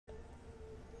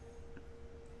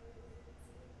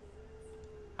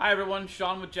Hi everyone,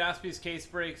 Sean with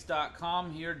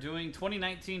JaspysCaseBreaks.com here doing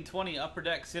 2019-20 Upper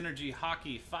Deck Synergy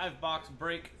Hockey 5-box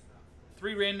break,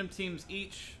 3 random teams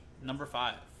each, number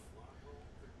 5.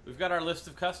 We've got our list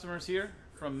of customers here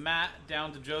from Matt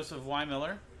down to Joseph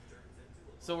Weimiller.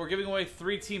 So we're giving away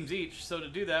 3 teams each. So to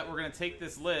do that, we're going to take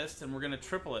this list and we're going to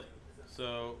triple it.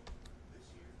 So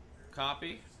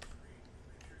copy,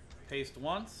 paste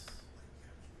once,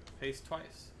 paste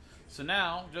twice. So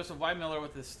now, Joseph Weimiller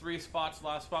with his 3 spots,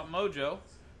 last spot mojo,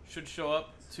 should show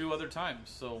up 2 other times.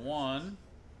 So 1,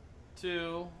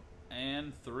 2,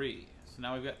 and 3. So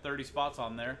now we've got 30 spots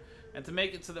on there. And to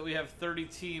make it so that we have 30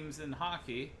 teams in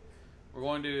hockey, we're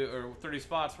going to, or 30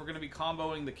 spots, we're going to be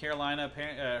comboing the Carolina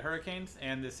Hurricanes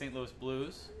and the St. Louis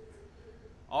Blues.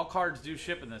 All cards do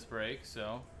ship in this break,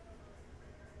 so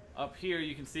up here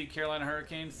you can see Carolina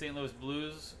Hurricanes, St. Louis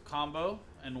Blues combo,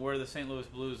 and where the St. Louis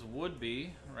Blues would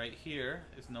be, right here,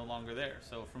 is no longer there.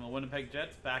 So from the Winnipeg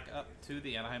Jets back up to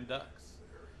the Anaheim Ducks.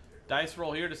 Dice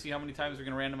roll here to see how many times we're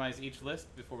going to randomize each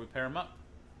list before we pair them up.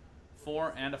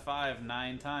 4 and a 5,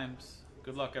 9 times.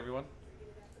 Good luck, everyone.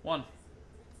 1,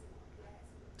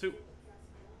 2,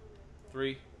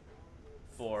 3,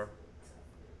 4,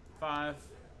 5,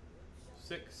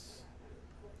 6,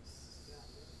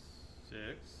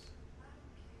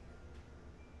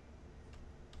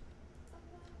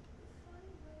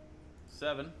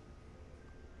 7.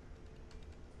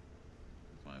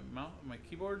 My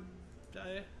keyboard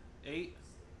die. 8.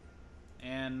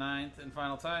 And 9th and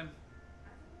final time.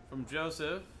 From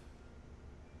Joseph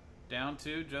down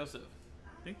to Joseph.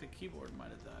 I think the keyboard might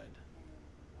have died.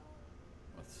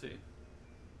 Let's see. It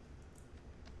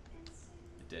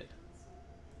did.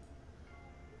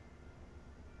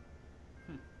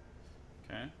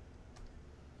 Okay.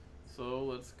 So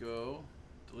let's go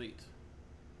delete.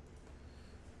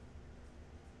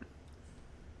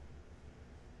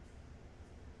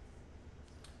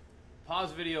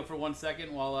 Pause video for 1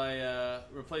 second while I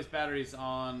replace batteries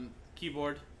on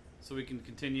keyboard so we can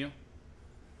continue.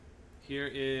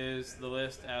 Here is the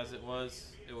list as it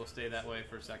was. It will stay that way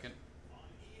for a second.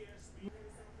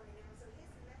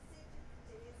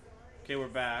 Okay, we're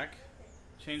back.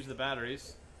 Change the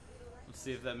batteries. Let's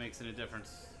see if that makes any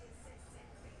difference.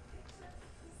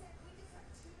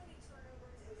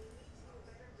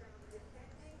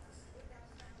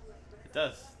 It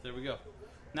does. There we go.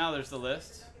 Now there's the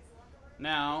list.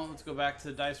 Now let's go back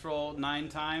to dice roll 9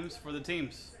 times for the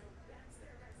teams.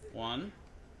 1,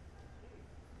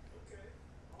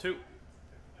 2,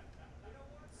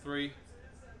 3,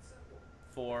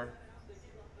 4,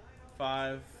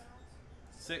 5,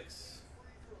 6,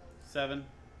 7,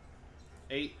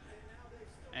 8,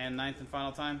 and 9th and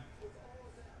final time.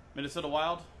 Minnesota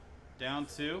Wild down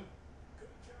to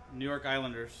New York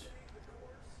Islanders.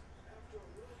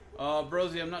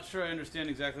 Brosy, I'm not sure I understand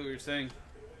exactly what you're saying.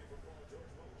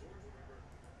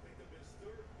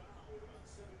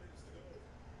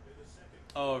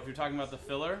 Oh, if you're talking about the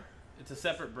filler, it's a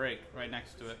separate break right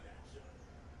next to it.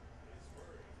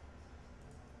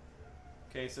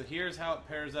 Okay, so here's how it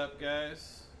pairs up,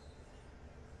 guys.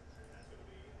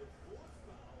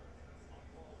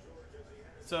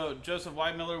 So Joseph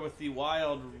Weimiller with the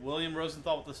Wild, William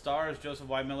Rosenthal with the Stars, Joseph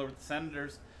Weimiller with the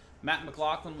Senators, Matt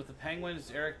McLaughlin with the Penguins,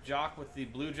 Eric Jock with the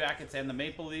Blue Jackets and the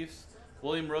Maple Leafs,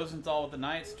 William Rosenthal with the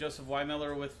Knights, Joseph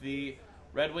Weimiller with the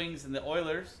Red Wings and the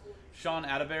Oilers, Sean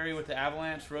Atterbury with the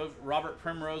Avalanche, Robert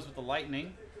Primrose with the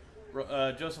Lightning,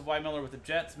 Joseph Weimiller with the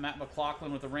Jets, Matt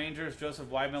McLaughlin with the Rangers, Joseph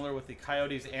Weimiller with the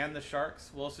Coyotes and the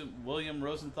Sharks, William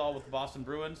Rosenthal with the Boston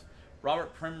Bruins,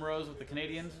 Robert Primrose with the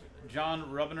Canadiens,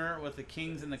 John Rubner with the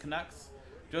Kings and the Canucks,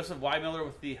 Joseph Weimiller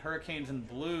with the Hurricanes and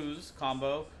Blues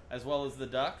combo, as well as the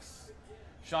Ducks,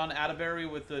 Sean Atterbury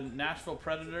with the Nashville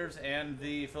Predators and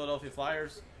the Philadelphia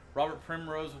Flyers, Robert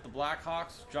Primrose with the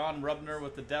Blackhawks, John Rubner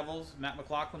with the Devils, Matt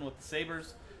McLaughlin with the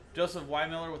Sabres, Joseph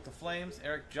Weimiller with the Flames,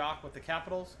 Eric Jock with the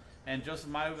Capitals, and Joseph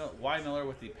Weimiller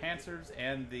with the Panthers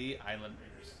and the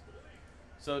Islanders.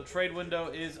 So trade window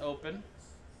is open.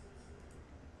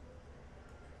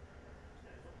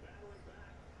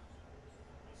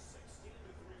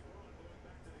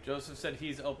 Joseph said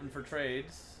he's open for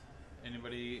trades.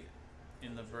 Anybody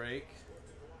in the break?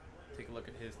 Take a look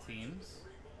at his teams.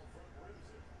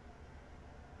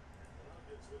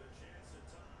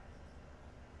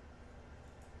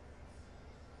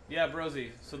 Yeah,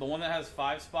 Brosy. So the one that has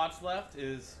 5 spots left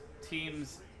is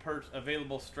teams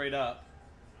available straight up,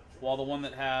 while the one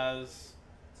that has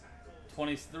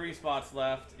 23 spots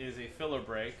left is a filler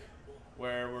break,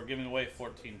 where we're giving away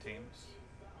 14 teams.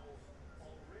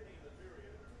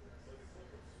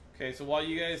 Okay, so while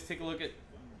you guys take a look at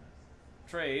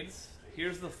trades,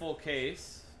 here's the full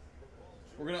case.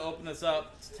 We're going to open this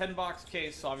up. It's a 10-box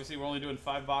case, so obviously we're only doing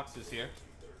 5 boxes here.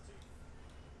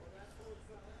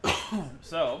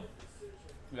 So,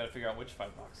 we got to figure out which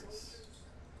 5 boxes.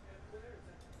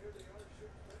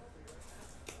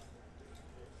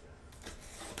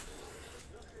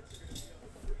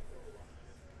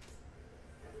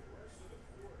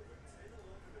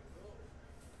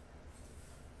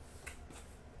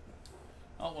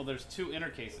 Oh, well, there's 2 inner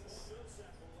cases.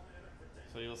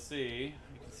 So you'll see,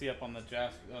 you can see up on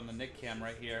the Nick cam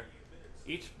right here.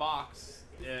 Each box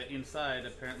inside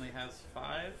apparently has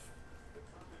 5.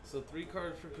 So 3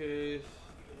 cards per case,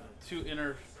 2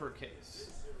 inner per case.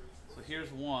 So here's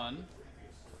one.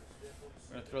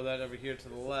 We're gonna throw that over here to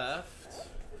the left.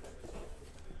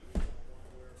 And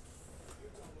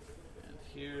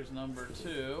here's number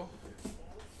 2.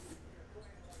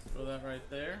 Throw that right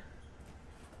there.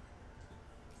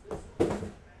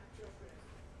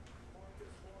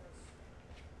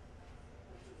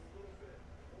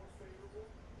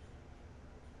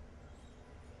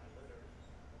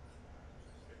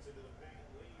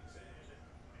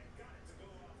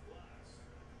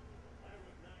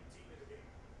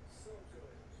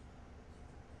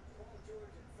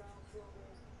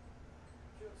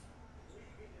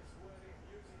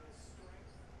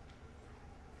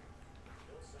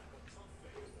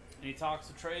 Any talks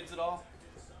of trades at all?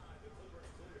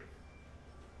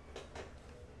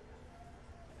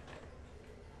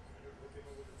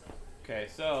 Okay,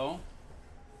 so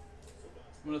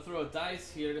I'm going to throw a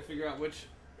dice here to figure out which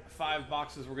 5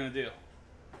 boxes we're going to do.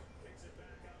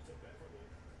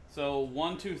 So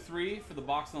 1, 2, 3 for the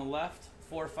box on the left,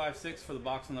 4, 5, 6 for the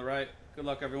box on the right. Good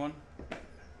luck, everyone.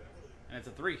 And it's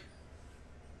a 3.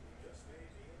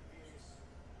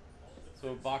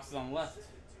 So boxes on the left.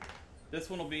 This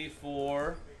one will be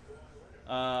for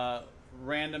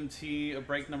random T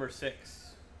break number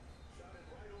 6.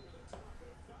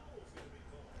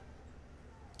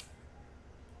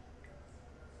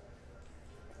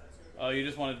 Oh, you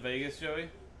just wanted Vegas, Joey?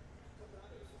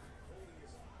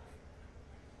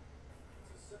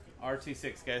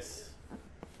 RT6, guys.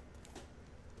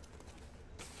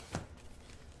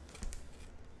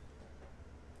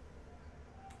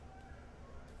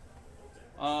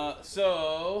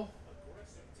 So...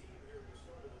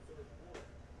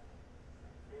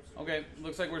 Okay,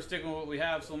 looks like we're sticking with what we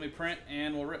have, so let me print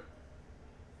and we'll rip.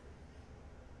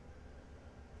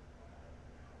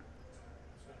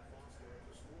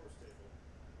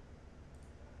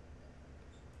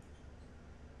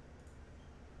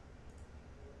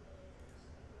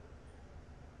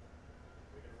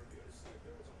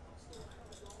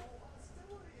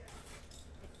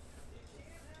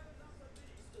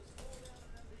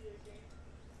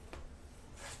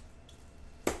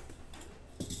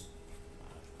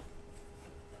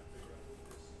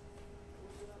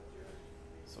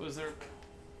 So is there...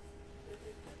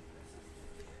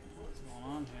 What's going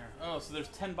on here? Oh, so there's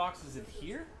 10 boxes in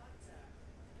here?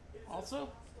 Also?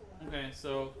 Okay,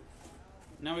 so...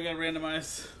 Now we gotta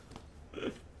randomize.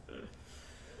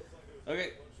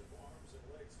 Okay.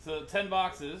 So 10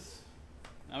 boxes.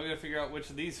 Now we gotta figure out which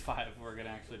of these 5 we're gonna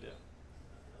actually do.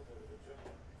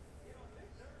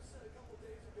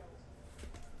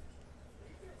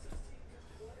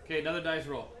 Okay, another dice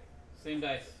roll. Same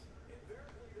dice.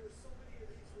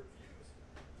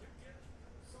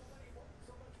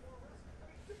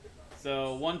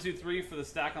 So 1, 2, 3 for the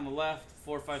stack on the left,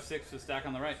 4, 5, 6 for the stack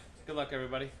on the right. Good luck,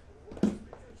 everybody.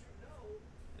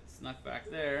 It's snuck back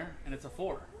there, and it's a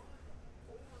 4.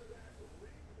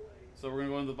 So we're gonna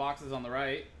go into the boxes on the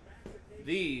right.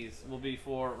 These will be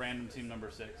for random team number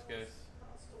 6, guys.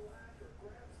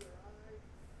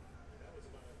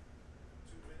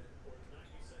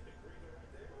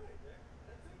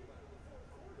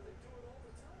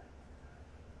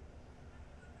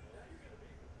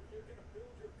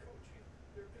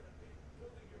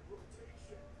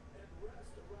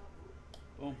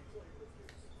 Boom.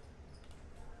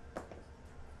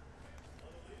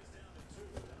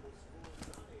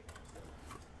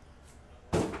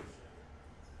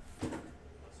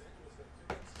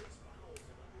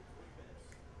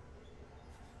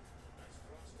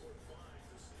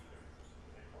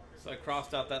 So I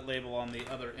crossed out that label on the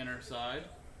other inner side.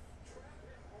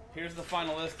 Here's the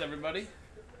final list, everybody.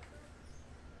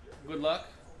 Good luck.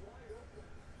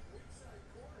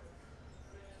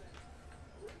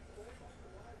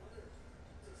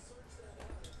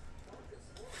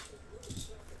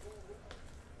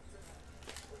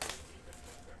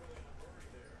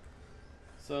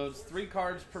 So it's 3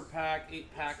 cards per pack,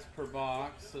 8 packs per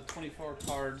box, so 24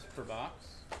 cards per box.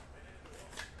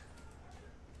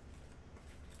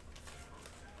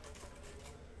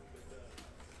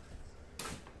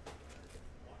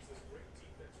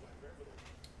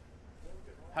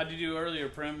 How'd you do earlier,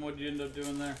 Prim? What'd you end up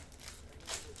doing there?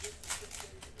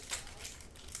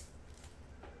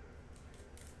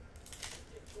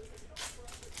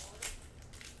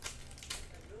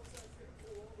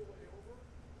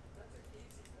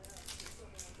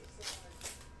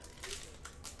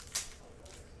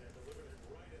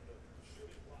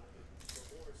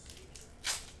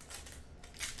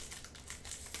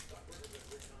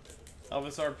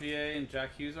 Elvis RPA and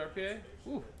Jack Hughes RPA.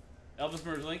 Ooh. Elvis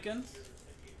merged Lincolns.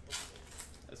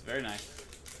 That's very nice.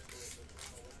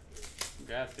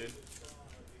 Congrats, dude.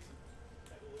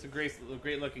 It's a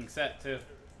great looking set too.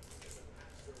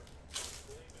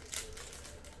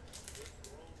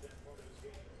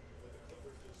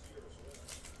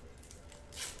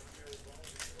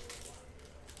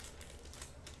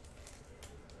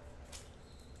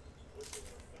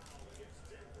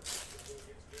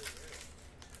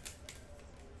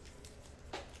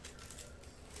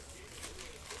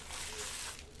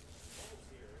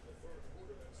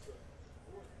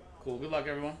 Cool. Good luck,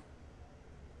 everyone.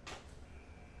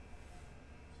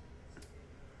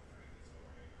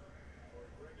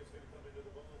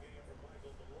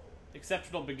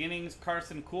 Exceptional beginnings.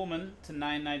 Carson Kuhlman to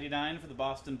 $9.99 for the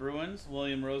Boston Bruins.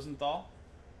 William Rosenthal.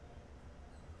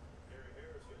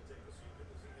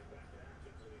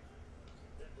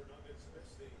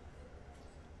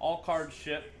 All cards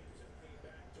ship.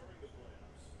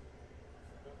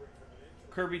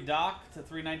 Kirby Doc to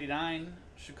 $3.99.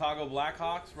 Chicago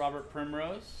Blackhawks, Robert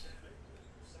Primrose.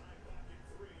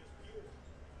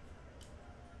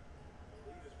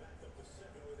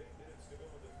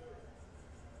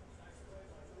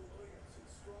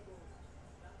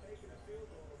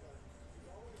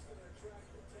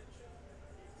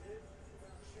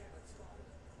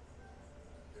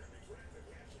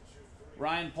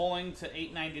 Ryan Poling to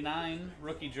 $8.99.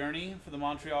 Rookie Journey for the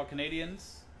Montreal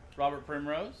Canadiens, Robert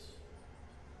Primrose.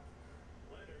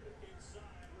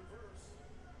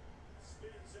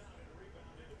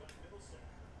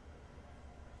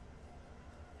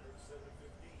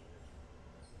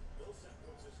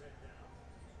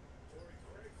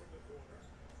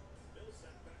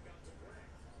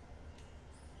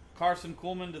 Carson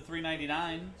Kuhlman to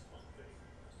 $3.99.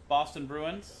 Boston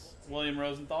Bruins, William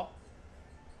Rosenthal.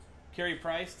 Carey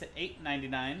Price to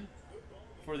 $8.99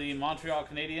 for the Montreal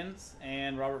Canadiens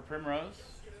and Robert Primrose.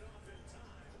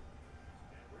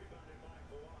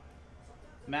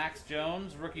 Max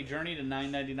Jones, Rookie Journey to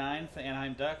 $9.99 for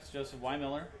Anaheim Ducks, Joseph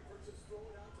Weimiller.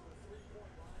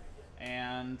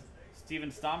 And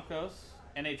Steven Stamkos,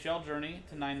 NHL Journey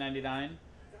to $9.99,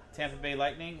 Tampa Bay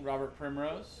Lightning, Robert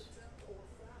Primrose.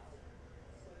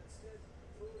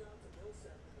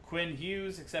 Quinn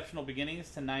Hughes, Exceptional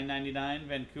Beginnings to $9.99,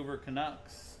 Vancouver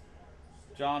Canucks,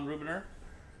 John Rubiner.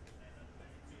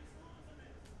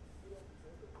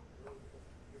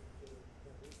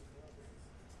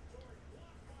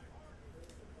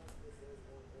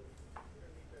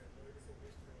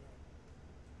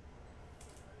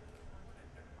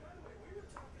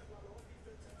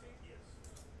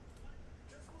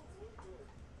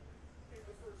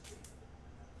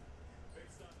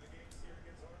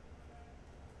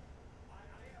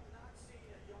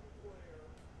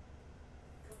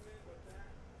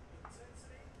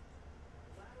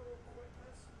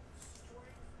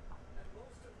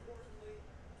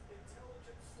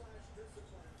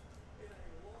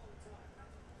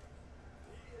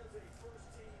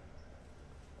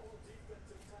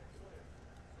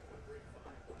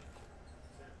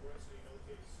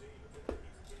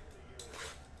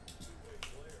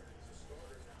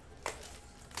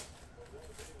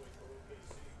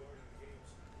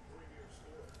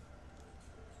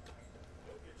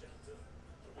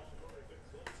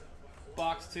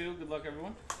 Box 2, good luck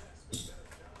everyone.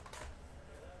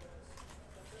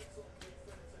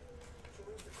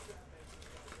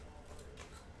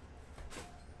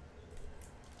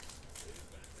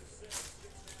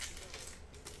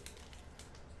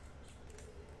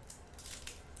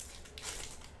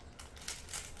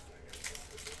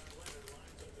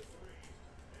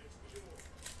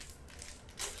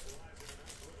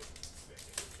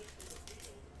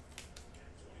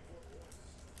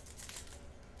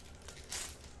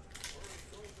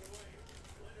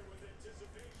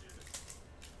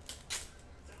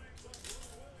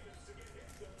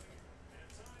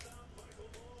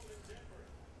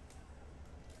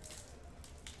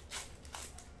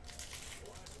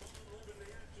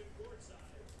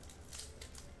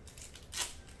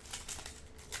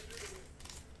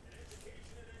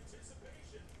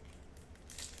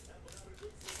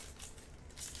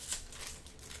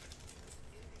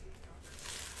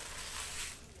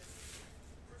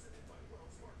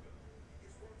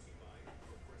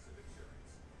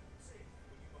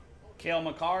 Cale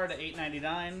Makar to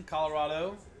 $8.99,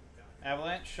 Colorado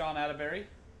Avalanche, Sean Atterbury.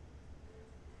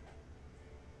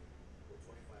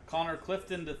 Connor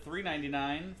Clifton to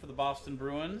 $3.99 for the Boston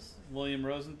Bruins, William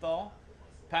Rosenthal.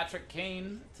 Patrick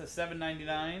Kane to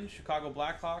 $7.99, Chicago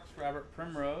Blackhawks, Robert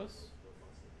Primrose.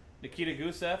 Nikita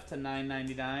Gusev to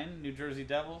 $9.99, New Jersey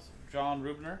Devils, John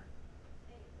Rubner.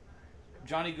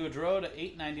 Johnny Gaudreau to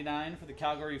 $8.99 for the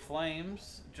Calgary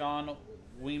Flames, John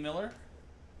Wemiller.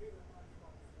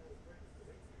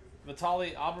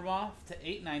 Vitaly Abramov to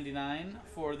 $8.99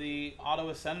 for the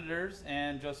Ottawa Senators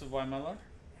and Joseph Wymiller.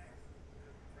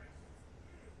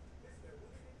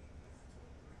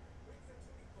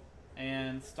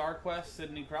 And StarQuest,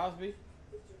 Sidney Crosby.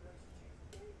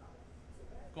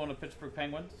 Going to Pittsburgh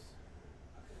Penguins,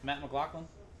 Matt McLaughlin.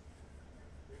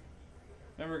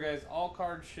 Remember, guys, all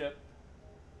cards ship.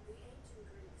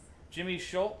 Jimmy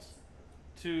Schultz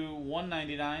to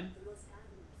 $1.99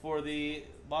 for the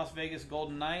Las Vegas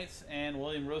Golden Knights and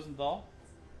William Rosenthal.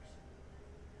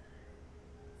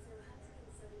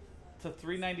 To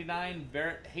 $3.99,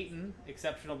 Barrett Hayton,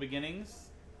 Exceptional Beginnings.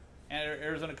 And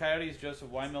Arizona Coyotes, Joseph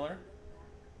Wymiller.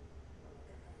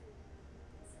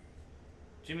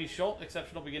 Jimmy Schultz,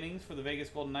 Exceptional Beginnings for the Vegas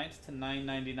Golden Knights to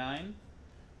 $9.99.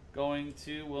 Going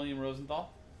to William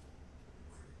Rosenthal.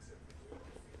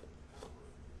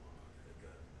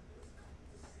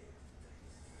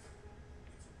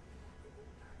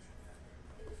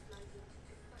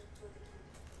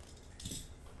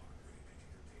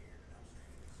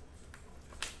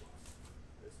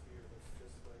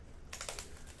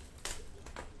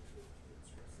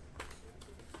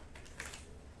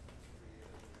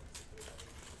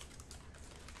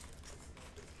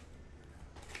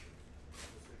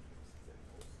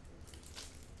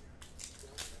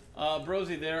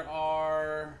 Brosy, there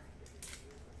are,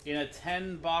 in a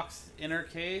 10-box inner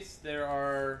case, there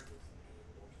are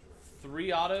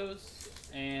 3 autos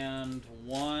and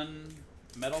 1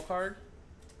 metal card.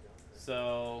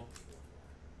 So,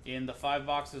 in the 5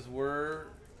 boxes we're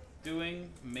doing,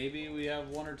 maybe we have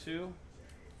 1 or 2.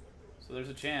 So there's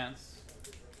a chance.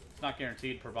 It's not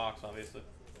guaranteed per box, obviously,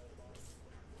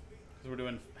 because we're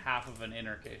doing half of an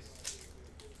inner case.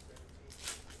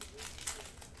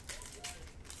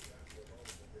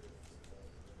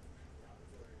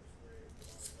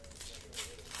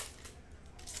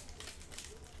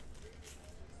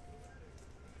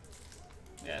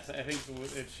 Yes, I think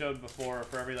it showed before,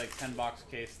 for every like 10-box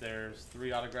case, there's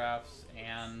 3 autographs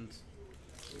and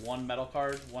 1 metal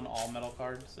card, 1 all metal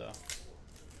card. So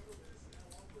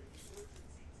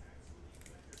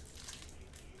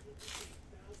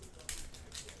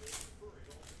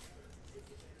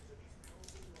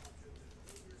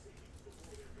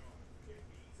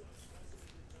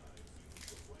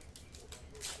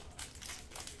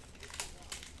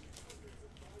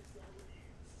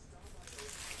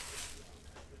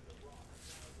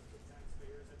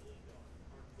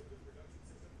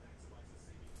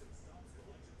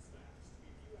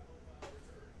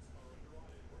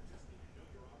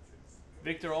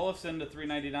Victor Olofsson to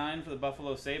 $3.99 for the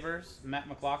Buffalo Sabres, Matt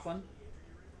McLaughlin.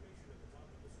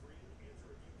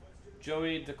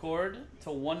 Joey Decord to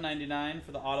 $1.99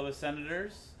 for the Ottawa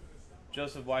Senators,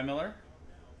 Joseph Wymiller.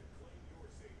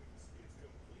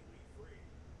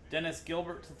 Dennis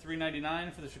Gilbert to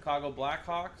 $3.99 for the Chicago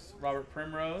Blackhawks, Robert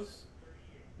Primrose.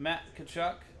 Matt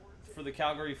Tkachuk for the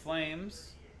Calgary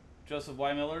Flames, Joseph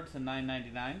Wymiller to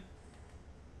 $9.99.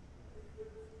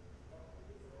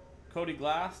 Cody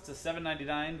Glass to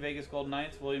 $7.99, Vegas Golden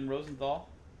Knights, William Rosenthal.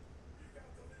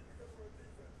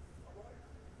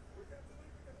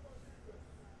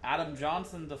 Adam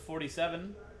Johnson to $47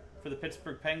 for the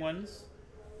Pittsburgh Penguins,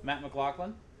 Matt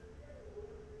McLaughlin.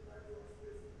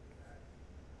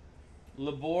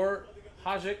 Libor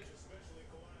Hajic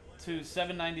to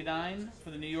 $7.99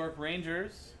 for the New York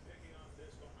Rangers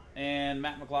and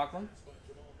Matt McLaughlin.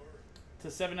 To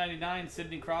 $7.99,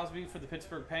 Sidney Crosby for the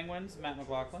Pittsburgh Penguins, Matt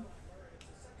McLaughlin.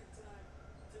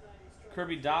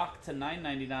 Kirby Doc to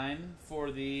 $9.99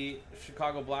 for the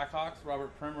Chicago Blackhawks,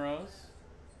 Robert Primrose.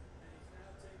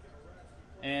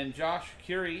 And Josh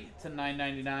Curie to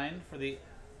 $9.99 for the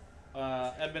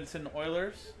Edmonton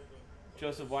Oilers,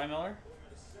 Joseph Wymiller.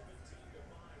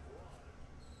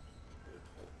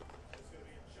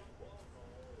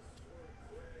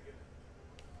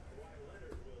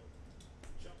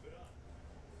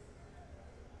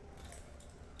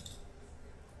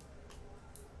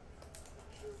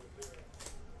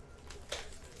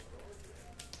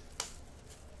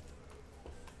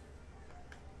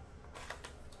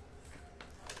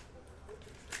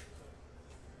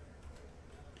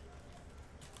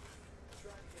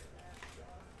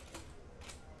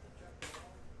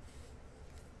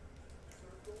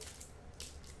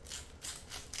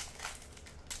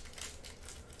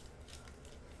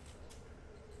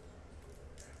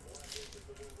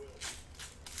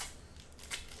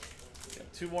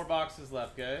 2 more boxes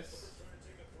left, guys.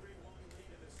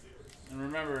 And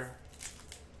remember,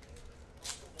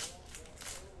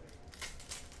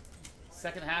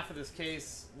 second half of this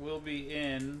case will be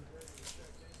in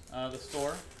the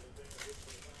store.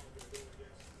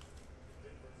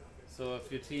 So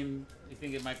if your team, you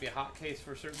think it might be a hot case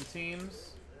for certain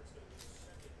teams,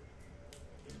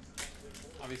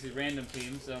 obviously random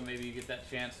teams, so maybe you get that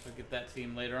chance to get that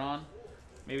team later on.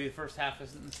 Maybe the first half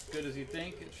isn't as good as you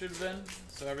think it should have been,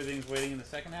 so everything's waiting in the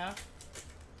second half.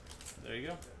 There you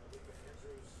go.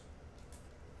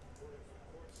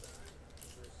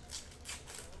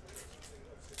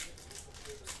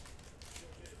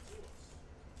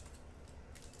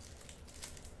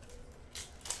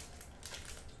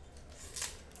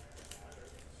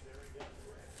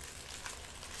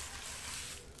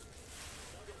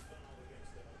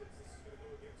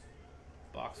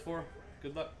 Box 4.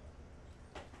 Good luck.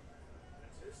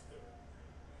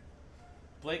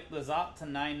 Blake Lizotte to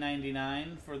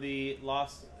 $9.99 for the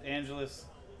Los Angeles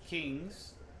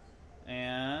Kings.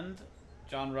 And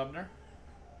John Rubner.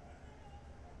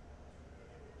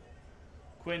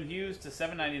 Quinn Hughes to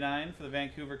 $7.99 for the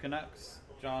Vancouver Canucks.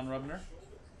 John Rubner.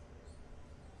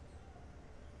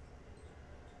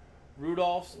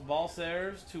 Rudolph's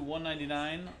Balsers to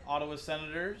 $1.99. Ottawa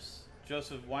Senators.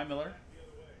 Joseph Weimiller.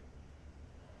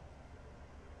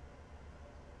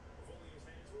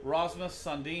 Rasmus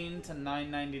Sandin to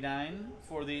 $9.99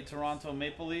 for the Toronto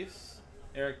Maple Leafs.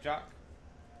 Eric Jock.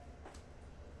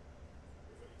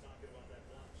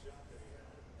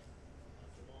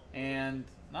 And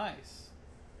nice.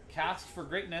 Cast for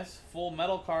Greatness, full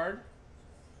metal card.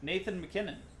 Nathan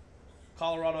McKinnon.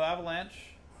 Colorado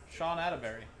Avalanche. Sean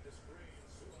Atterbury.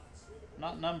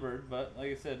 Not numbered, but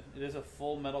like I said, it is a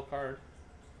full metal card.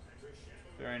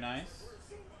 Very nice.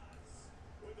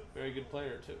 Very good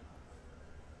player, too.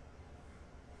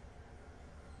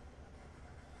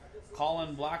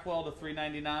 Colin Blackwell to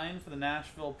 $3.99 for the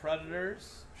Nashville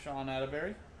Predators. Sean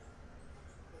Atterbury.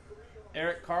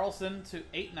 Eric Carlson to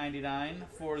 $8.99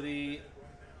 for the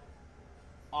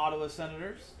Ottawa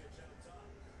Senators.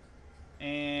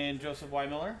 And Joseph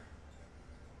Weimiller.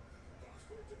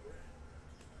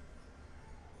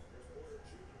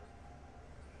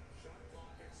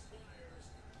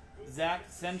 Zach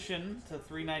Senshin to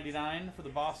 $3.99 for the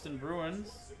Boston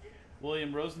Bruins.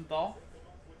 William Rosenthal.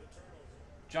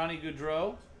 Johnny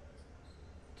Gaudreau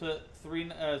to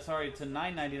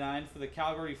 $9.99 for the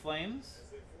Calgary Flames.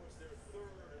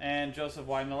 And Joseph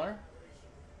Weimiller.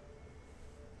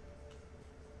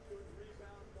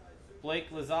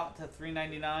 Blake Lizotte to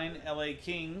 $3.99 LA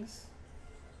Kings.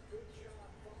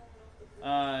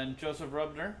 And Joseph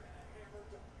Rubner.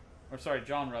 Or sorry,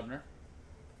 John Rubner.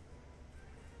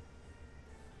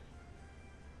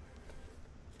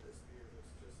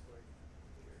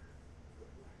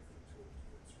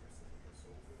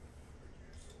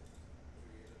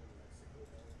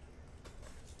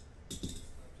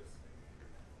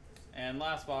 And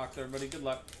last box, everybody. Good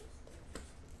luck.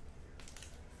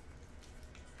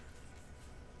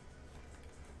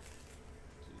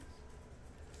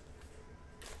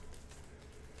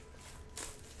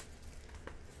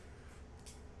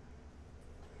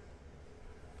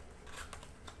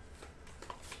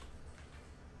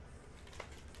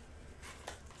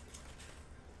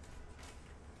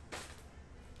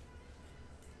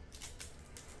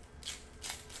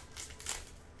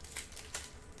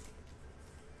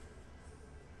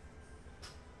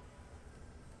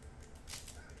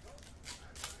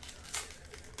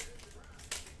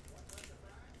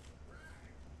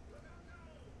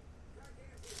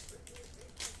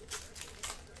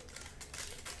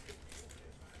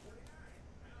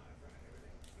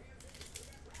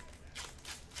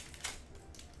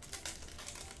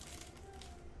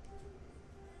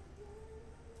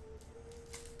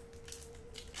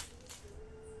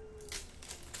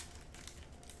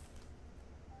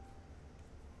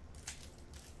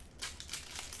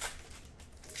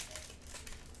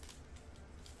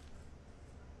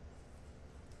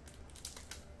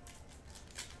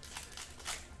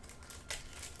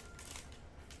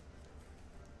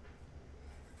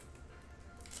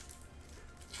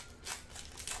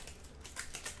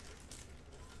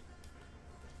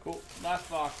 Cool. Last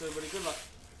box, everybody. Good luck.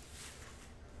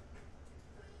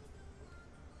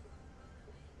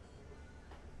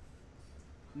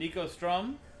 Nico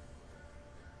Strum.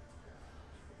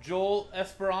 Joel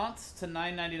Esperance to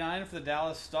 $9.99 for the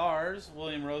Dallas Stars.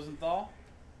 William Rosenthal.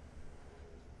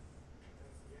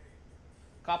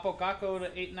 Capo Caco to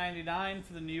 $8.99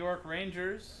 for the New York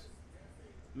Rangers.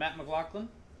 Matt McLaughlin.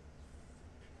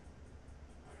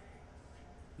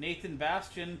 Nathan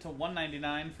Bastian to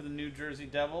 $1.99 for the New Jersey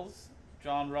Devils.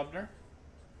 John Rubner.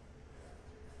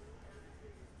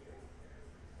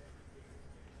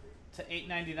 To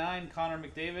 899, Connor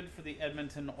McDavid for the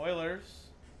Edmonton Oilers.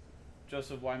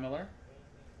 Joseph Weimiller.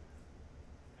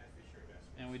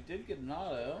 And we did get an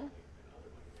auto.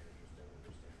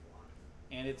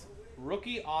 And it's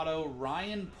rookie auto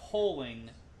Ryan Poling.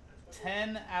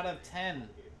 10 out of 10.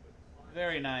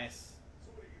 Very nice.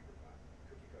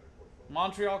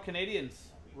 Montreal Canadiens.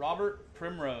 Robert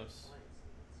Primrose.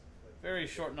 Very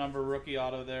short number rookie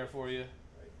auto there for you.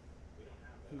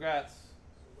 Congrats.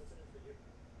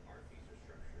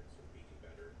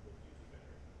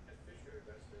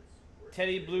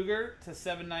 Teddy Bluger to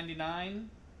 799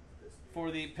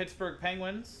 for the Pittsburgh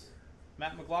Penguins.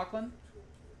 Matt McLaughlin.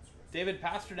 David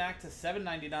Pastrnak to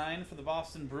 799 for the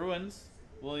Boston Bruins.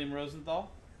 William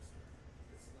Rosenthal.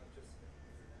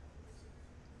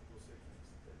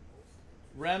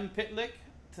 Rem Pitlick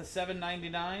to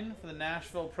 799 for the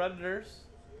Nashville Predators.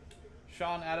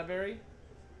 Sean Atterbury.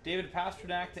 David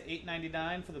Pastrnak to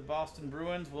 899 for the Boston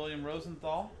Bruins. William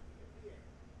Rosenthal.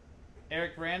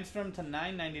 Eric Brandstrom to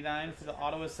 $9.99 for the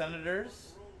Ottawa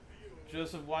Senators.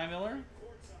 Joseph Weimiller.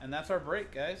 And that's our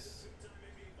break, guys.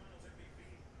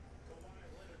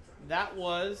 That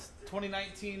was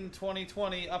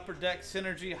 2019-2020 Upper Deck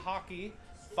Synergy Hockey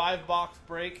 5-box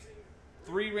break.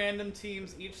 3 random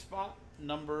teams each spot.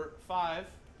 Number 5.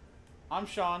 I'm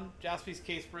Sean,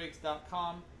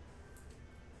 jaspyscasebreaks.com.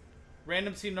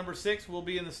 Random team number 6 will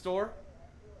be in the store.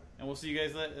 And we'll see you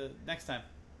guys next time.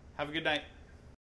 Have a good night.